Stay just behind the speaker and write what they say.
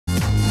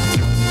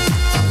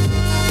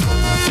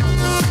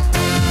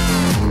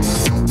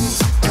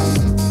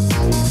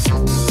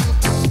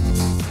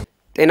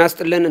ጤና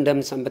ይስጥልን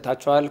እንደምን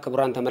ሰንብታችኋል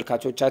ክቡራን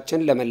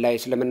ተመልካቾቻችን ለመላው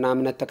እስልምና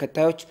እምነት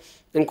ተከታዮች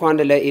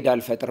እንኳን ለኢድ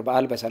አልፈጥር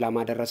በዓል በሰላም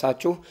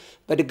አደረሳችሁ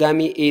በድጋሚ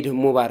ኢድ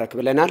ሙባረክ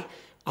ብለናል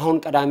አሁን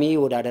ቀዳሚ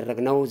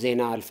ወዳደረግነው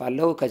ዜና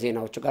አልፋለሁ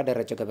ከዜናዎቹ ጋር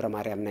ደረጀ ገብረ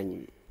ማርያም ነኝ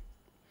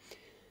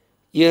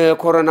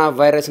የኮሮና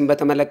ቫይረስን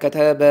በተመለከተ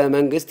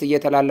በመንግስት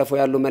እየተላለፉ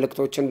ያሉ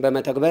መልእክቶችን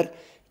በመተግበር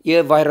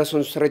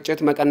የቫይረሱን ስርጭት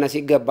መቀነስ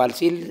ይገባል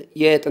ሲል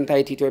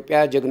የጥንታዊት ኢትዮጵያ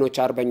ጀግኖች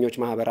አርበኞች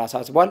ማህበር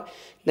አሳስቧል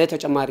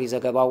ለተጨማሪ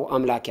ዘገባው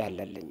አምላክ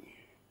ያለልኝ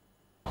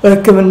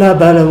በሕክምና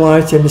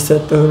ባለሙያዎች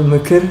የሚሰጠውን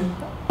ምክር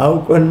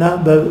አውቆና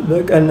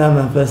በቀና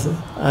መንፈስ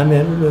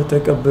አሜን ብሎ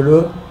ተቀብሎ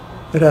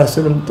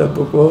ራሱንም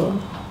ጠብቆ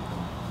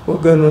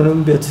ወገኑንም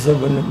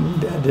ቤተሰቡንም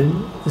እንዲያድን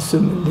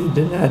እሱም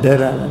እንዲድን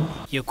ያደራናል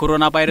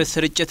የኮሮና ቫይረስ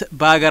ስርጭት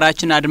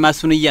በአገራችን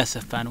አድማሱን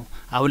እያሰፋ ነው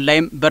አሁን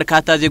ላይም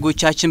በርካታ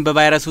ዜጎቻችን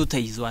በቫይረሱ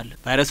ተይዘዋል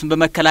ቫይረሱን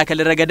በመከላከል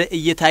ረገድ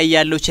እየታየ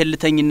ያለው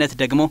ቸልተኝነት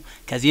ደግሞ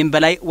ከዚህም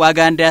በላይ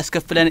ዋጋ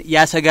እንዳያስከፍለን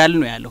ያሰጋል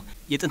ነው ያለው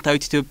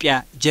የጥንታዊት ኢትዮጵያ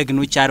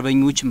ጀግኖች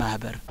አርበኞች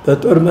ማህበር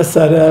በጦር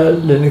መሳሪያ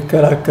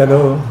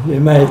ለንከላከለው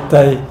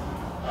የማይታይ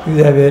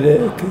እግዚአብሔር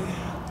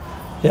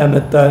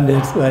ያመጣው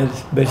ለስዋይል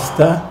በሽታ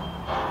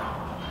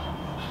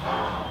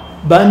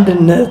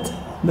ባንድነት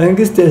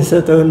መንግስት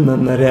የሰጠውን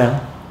መመሪያ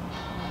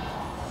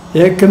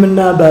የሕክምና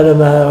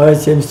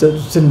ባለሙያዎች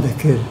የሚሰጡትን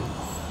ምክር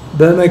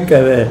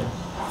በመቀበል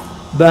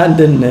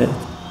ባንድነት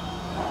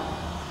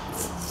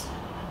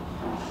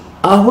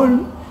አሁን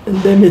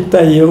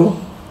እንደሚታየው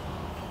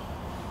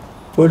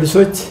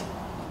ፖሊሶች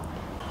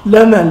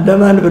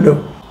ለማን ብለው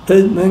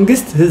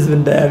መንግስት ህዝብ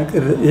እንዳያልቅ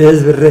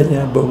የህዝብ እረኛ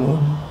በመሆኑ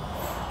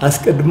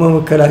አስቀድሞ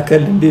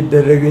መከላከል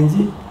እንዲደረግ እንጂ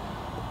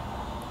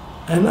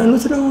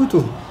ሃይማኖት ለውጡ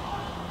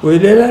ወይ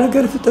ሌላ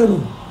ነገር ፍጠሩ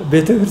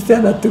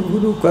ቤተክርስቲያን አትግቡ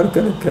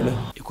ቆርከለከለ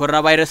የኮሮና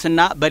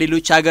ቫይረስና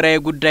በሌሎች ሀገራዊ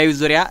ጉዳዮች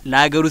ዙሪያ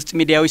ለሀገር ውስጥ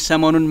ሚዲያዎች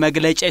ሰሞኑን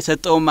መግለጫ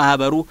የሰጠው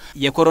ማህበሩ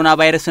የኮሮና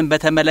ቫይረስን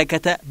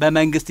በተመለከተ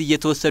በመንግስት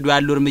እየተወሰዱ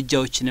ያሉ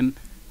እርምጃዎችንም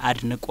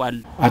አድንቋል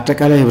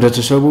አጠቃላይ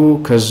ህብረተሰቡ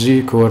ከዚህ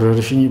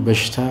ከወረርሽኝ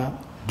በሽታ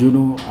ድኖ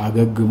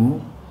አገግሞ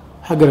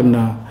ሀገርና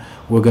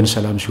ወገን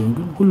ሰላም ሲሆን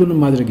ሁሉንም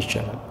ማድረግ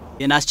ይቻላል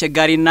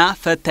የናስቸጋሪና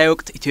ፈታኝ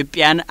ወቅት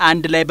ኢትዮጵያን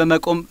አንድ ላይ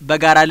በመቆም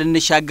በጋራ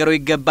ልንሻገረው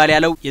ይገባል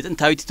ያለው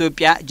የጥንታዊት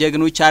ኢትዮጵያ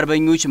ጀግኖች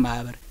አርበኞች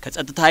ማህበር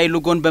ከጸጥታ ኃይሉ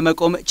ጎን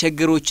በመቆም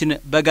ችግሮችን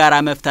በጋራ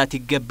መፍታት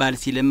ይገባል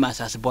ሲልም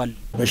አሳስቧል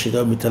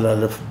በሽታው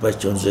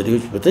የሚተላለፍባቸው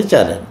ዘዴዎች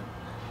በተቻለን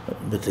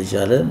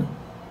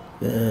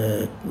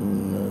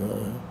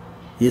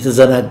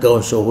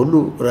የተዘናጋውን ሰው ሁሉ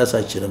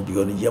ራሳችንን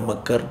ቢሆን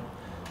እየመከር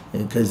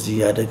ከዚህ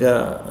አደጋ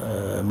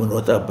ምን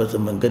ወጣበት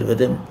መንገድ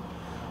በደም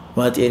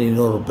ማጤን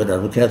ይኖርብናል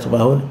ምክንያቱም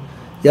አሁን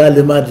ያ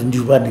ልማድ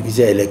እንዲሁ ባንድ ጊዜ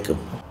አይለቅም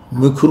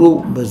ምክሩ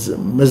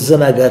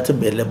መዘናጋትም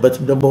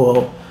የለበትም ደግሞ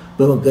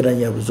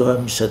በመገናኛ ብዙሃን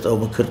የሚሰጠው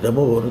ምክር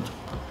ደግሞ ወሩት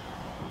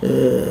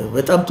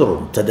በጣም ጥሩ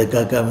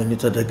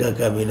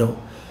ተደጋጋሚ ነው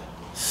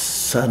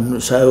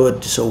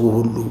ሳይወድ ሰው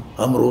ሁሉ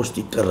አምሮ ውስጥ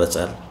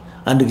ይቀረጻል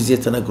አንድ ጊዜ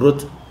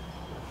ተነግሮት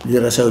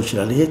ሊረሳው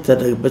ይችላል ይሄ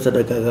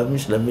በተደጋጋሚ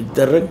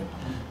ስለሚደረግ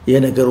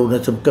የነገር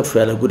እውነትም ከፍ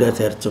ያለ ጉዳት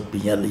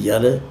ያርጽብኛል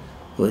እያለ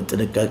ወይ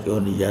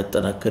ጥንቃቄውን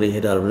እያጠናከረ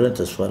ይሄዳል ብለን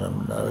ተስፋ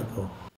እናደርጋለን